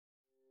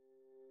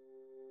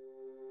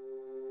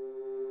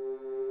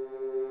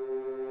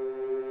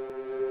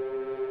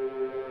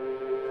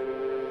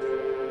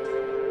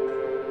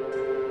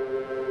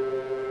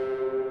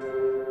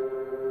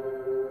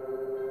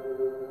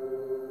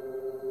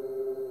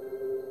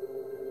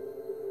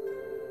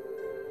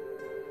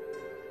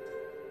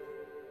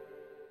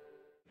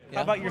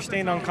How about your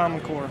stand on Common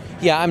Core?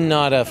 Yeah, I'm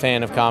not a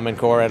fan of Common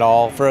Core at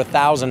all for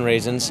 1,000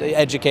 reasons.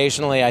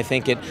 Educationally, I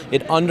think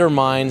it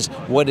undermines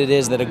what it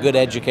is that a good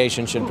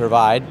education should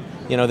provide.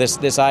 You know,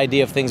 this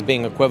idea of things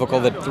being equivocal,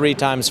 that 3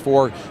 times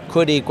 4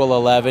 could equal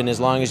 11 as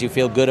long as you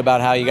feel good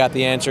about how you got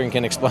the answer and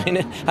can explain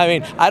it. I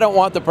mean, I don't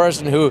want the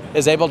person who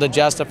is able to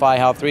justify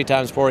how 3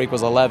 times 4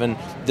 equals 11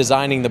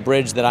 designing the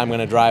bridge that I'm going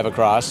to drive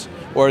across,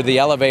 or the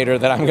elevator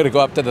that I'm going to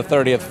go up to the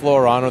 30th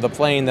floor on, or the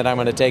plane that I'm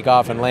going to take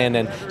off and land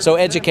in. So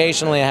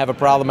educationally, I have a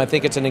problem. I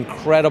think it's an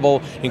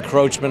incredible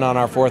encroachment on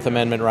our Fourth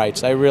Amendment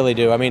rights. I really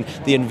do. I mean,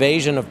 the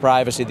invasion of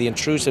privacy, the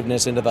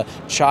intrusiveness into the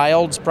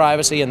child's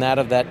privacy and that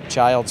of that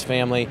child's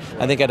family,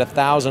 I think at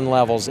 1,000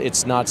 levels,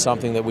 it's not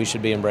something that we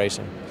should be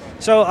embracing.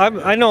 So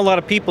I know a lot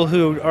of people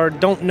who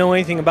don't know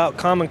anything about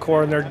Common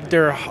Core, and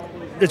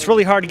it's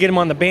really hard to get them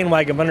on the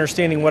bandwagon of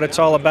understanding what it's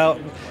all about.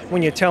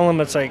 When you tell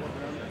them it's like,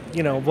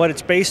 you know, what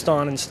it's based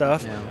on and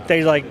stuff, yeah.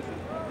 They like,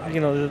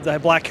 you know, the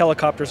black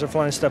helicopters are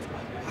flying stuff.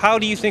 How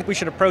do you think we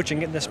should approach and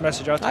get this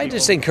message out to people? I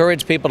just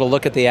encourage people to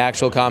look at the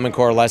actual Common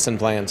Core lesson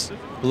plans.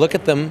 Look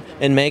at them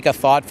and make a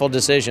thoughtful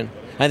decision.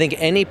 I think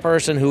any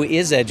person who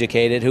is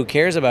educated, who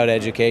cares about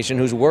education,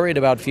 who's worried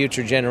about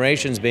future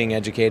generations being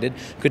educated,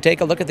 could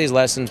take a look at these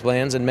lessons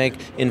plans and make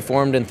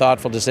informed and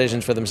thoughtful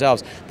decisions for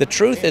themselves. The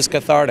truth is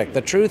cathartic. The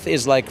truth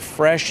is like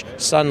fresh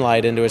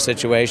sunlight into a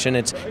situation.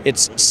 It's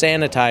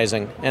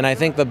sanitizing, and I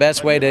think the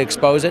best way to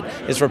expose it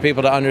is for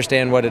people to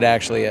understand what it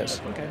actually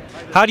is. Okay.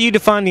 How do you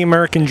define the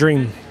American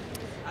dream?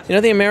 You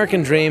know, the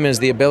American dream is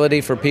the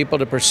ability for people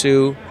to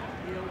pursue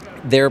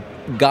their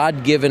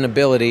God-given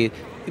ability.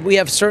 We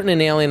have certain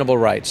inalienable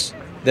rights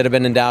that have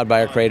been endowed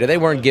by our Creator. They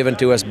weren't given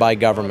to us by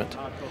government.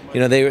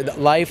 You know,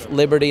 life,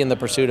 liberty, and the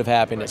pursuit of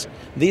happiness.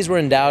 These were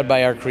endowed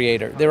by our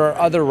Creator. There are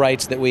other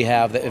rights that we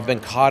have that have been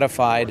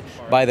codified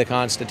by the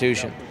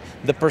Constitution.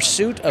 The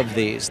pursuit of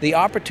these, the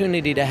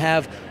opportunity to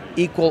have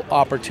equal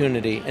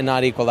opportunity and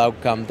not equal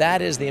outcome,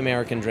 that is the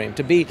American dream.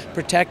 To be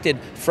protected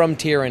from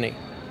tyranny,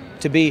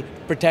 to be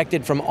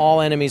protected from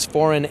all enemies,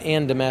 foreign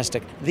and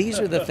domestic. These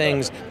are the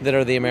things that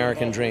are the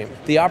American dream.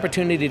 The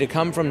opportunity to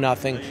come from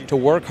nothing, to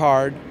work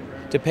hard,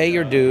 to pay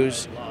your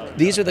dues.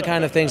 These are the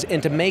kind of things,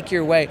 and to make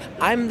your way.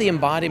 I'm the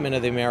embodiment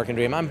of the American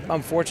dream.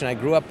 I'm fortunate. I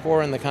grew up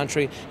poor in the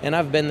country, and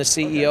I've been the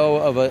CEO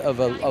of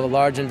a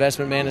large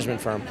investment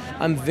management firm.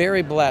 I'm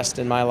very blessed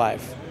in my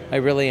life. I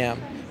really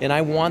am. And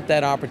I want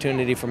that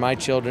opportunity for my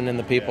children and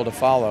the people to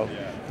follow.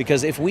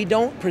 Because if we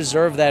don't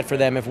preserve that for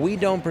them, if we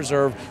don't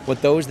preserve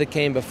what those that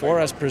came before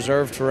us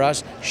preserved for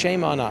us,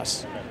 shame on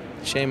us.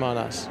 Shame on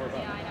us.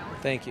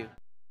 Thank you.